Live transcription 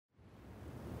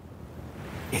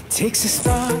It takes a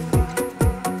spark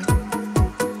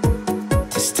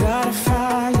to start a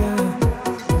fire.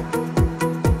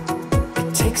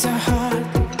 It takes a heart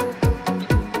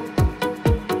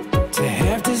to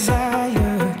have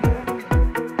desire.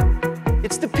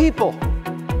 It's the people,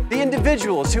 the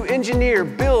individuals who engineer,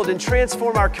 build, and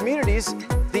transform our communities,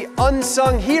 the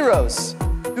unsung heroes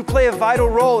who play a vital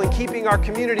role in keeping our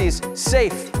communities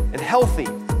safe and healthy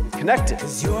and connected.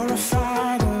 'Cause you're a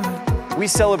fighter. We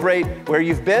celebrate where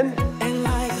you've been, And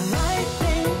like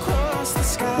lightning across the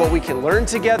sky, what we can learn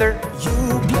together,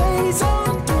 you blaze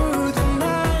on through the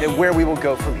night. and where we will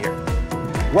go from here.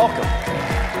 Welcome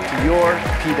to your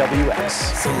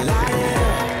PWX. So light it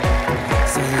up.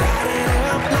 So light it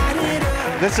up, light it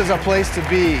up. This is a place to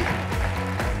be.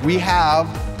 We have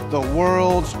the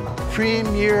world's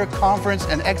premier conference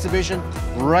and exhibition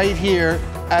right here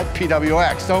at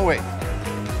PWX, don't we?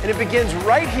 And it begins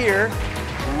right here,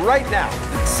 right now.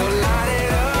 So light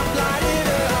it up, light it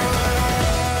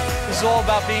up. This is all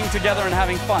about being together and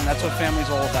having fun. That's what family's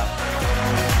all about.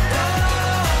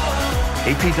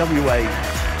 APWA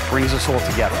brings us all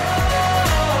together.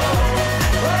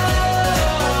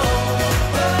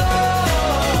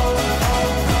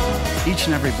 Each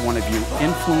and every one of you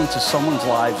influences someone's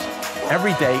lives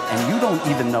every day, and you don't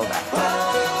even know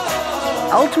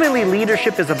that. Ultimately,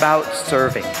 leadership is about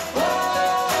serving.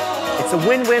 It's a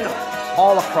win-win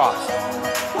all across.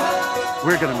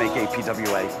 We're going to make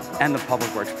APWA and the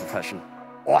public works profession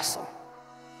awesome.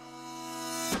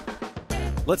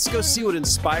 Let's go see what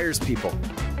inspires people.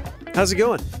 How's it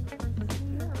going?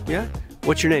 Yeah?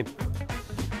 What's your name?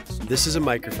 This is a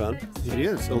microphone. It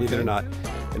is. Believe it or not.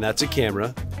 And that's a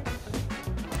camera.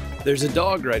 There's a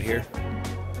dog right here.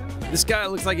 This guy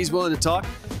looks like he's willing to talk.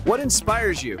 What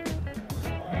inspires you?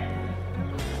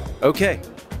 Okay.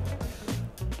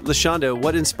 LaShonda,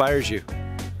 what inspires you?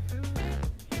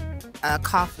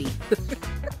 Coffee.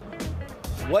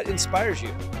 What inspires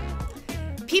you?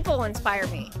 People inspire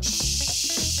me.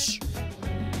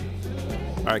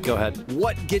 All right, go ahead.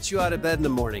 What gets you out of bed in the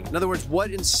morning? In other words,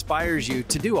 what inspires you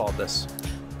to do all this?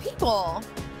 People.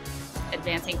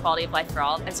 Advancing quality of life for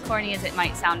all. As corny as it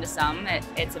might sound to some,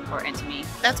 it's important to me.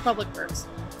 That's public works.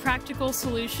 Practical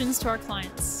solutions to our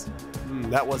clients.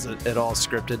 That wasn't at all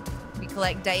scripted. We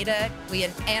collect data, we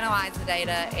analyze the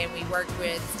data, and we work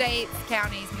with states,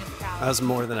 counties, municipalities. That was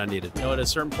more than I needed. You know, at a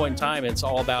certain point in time, it's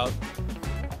all about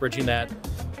bridging that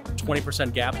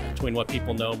 20% gap between what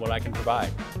people know and what I can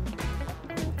provide.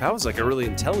 That was like a really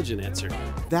intelligent answer.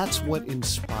 That's what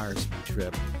inspires me,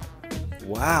 Trip.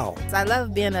 Wow. I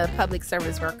love being a public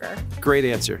service worker. Great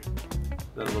answer.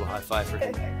 Another little high five for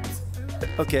him.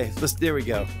 Okay, there we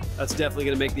go. That's definitely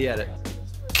gonna make the edit.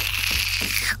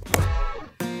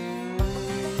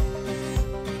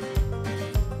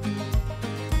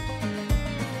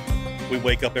 We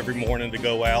wake up every morning to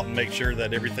go out and make sure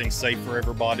that everything's safe for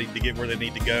everybody to get where they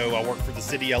need to go. I work for the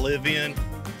city I live in.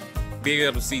 Being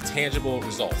able to see tangible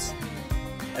results.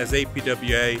 As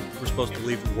APWA, we're supposed to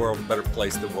leave the world a better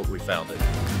place than what we found it.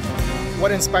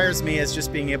 What inspires me is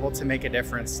just being able to make a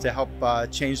difference, to help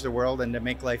change the world and to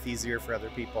make life easier for other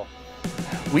people.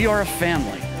 We are a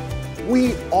family.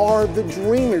 We are the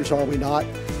dreamers, are we not?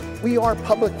 We are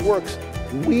public works.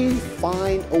 We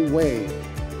find a way.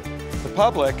 The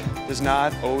public does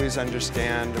not always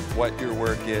understand what your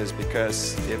work is,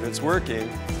 because if it's working,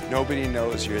 nobody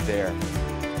knows you're there.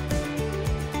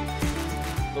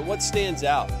 But what stands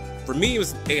out? For me, it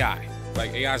was AI.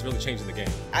 Like, AI is really changing the game.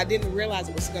 I didn't realize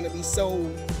it was going to be so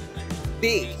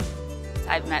big.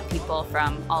 I've met people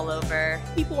from all over.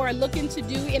 People are looking to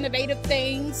do innovative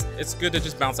things. It's good to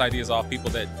just bounce ideas off people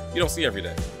that you don't see every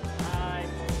day.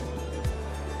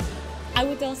 I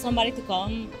would tell somebody to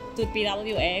come to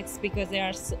PWX because there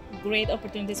are great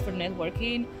opportunities for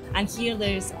networking. And here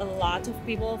there's a lot of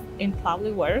people in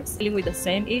public works dealing with the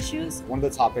same issues. One of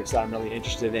the topics that I'm really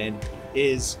interested in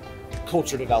is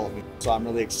culture development. So I'm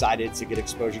really excited to get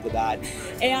exposure to that.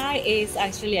 AI is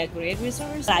actually a great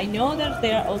resource. I know that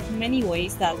there are many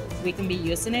ways that we can be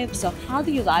using it. So how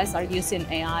do you guys are using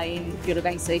AI in your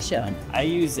organization? I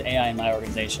use AI in my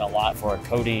organization a lot for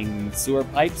coding sewer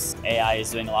pipes. AI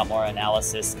is doing a lot more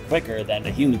analysis quicker than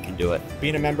a human can do it.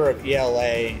 Being a member of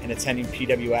ELA and attending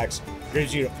PWX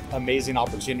gives you an amazing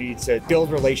opportunity to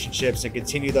build relationships and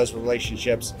continue those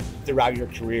relationships throughout your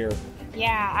career.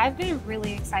 Yeah, I've been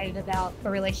really excited about the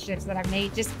relationships that I've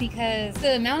made, just because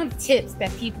the amount of tips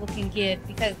that people can give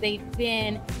because they've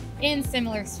been in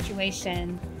similar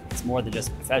situations. It's more than just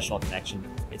a professional connection,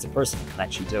 it's a personal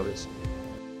connection too.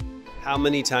 How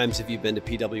many times have you been to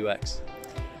PWX?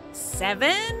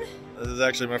 7. This is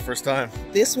actually my first time.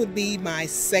 This would be my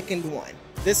second one.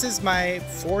 This is my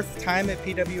 4th time at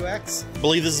PWX. I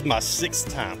believe this is my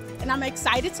 6th time. And I'm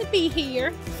excited to be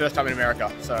here. First time in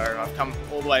America, so I've come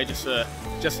all the way just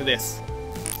for this.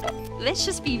 Let's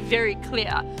just be very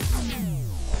clear.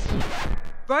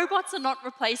 Robots are not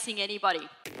replacing anybody.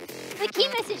 The key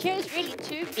message here is really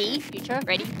to be future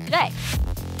ready today.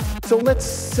 So let's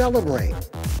celebrate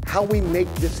how we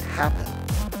make this happen.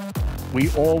 We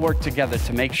all work together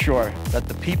to make sure that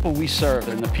the people we serve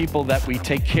and the people that we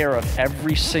take care of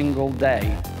every single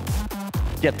day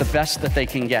get the best that they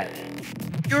can get.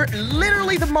 You're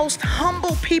literally the most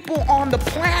humble people on the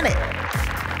planet.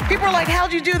 People are like,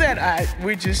 how'd you do that?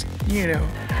 We just, you know.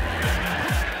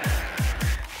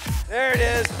 There it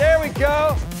is. There we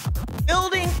go.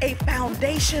 Building a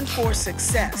foundation for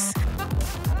success.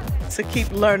 To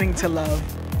keep learning to love.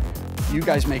 You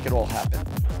guys make it all happen.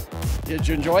 Did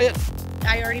you enjoy it?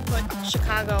 I already put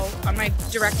Chicago on my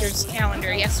director's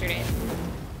calendar yesterday.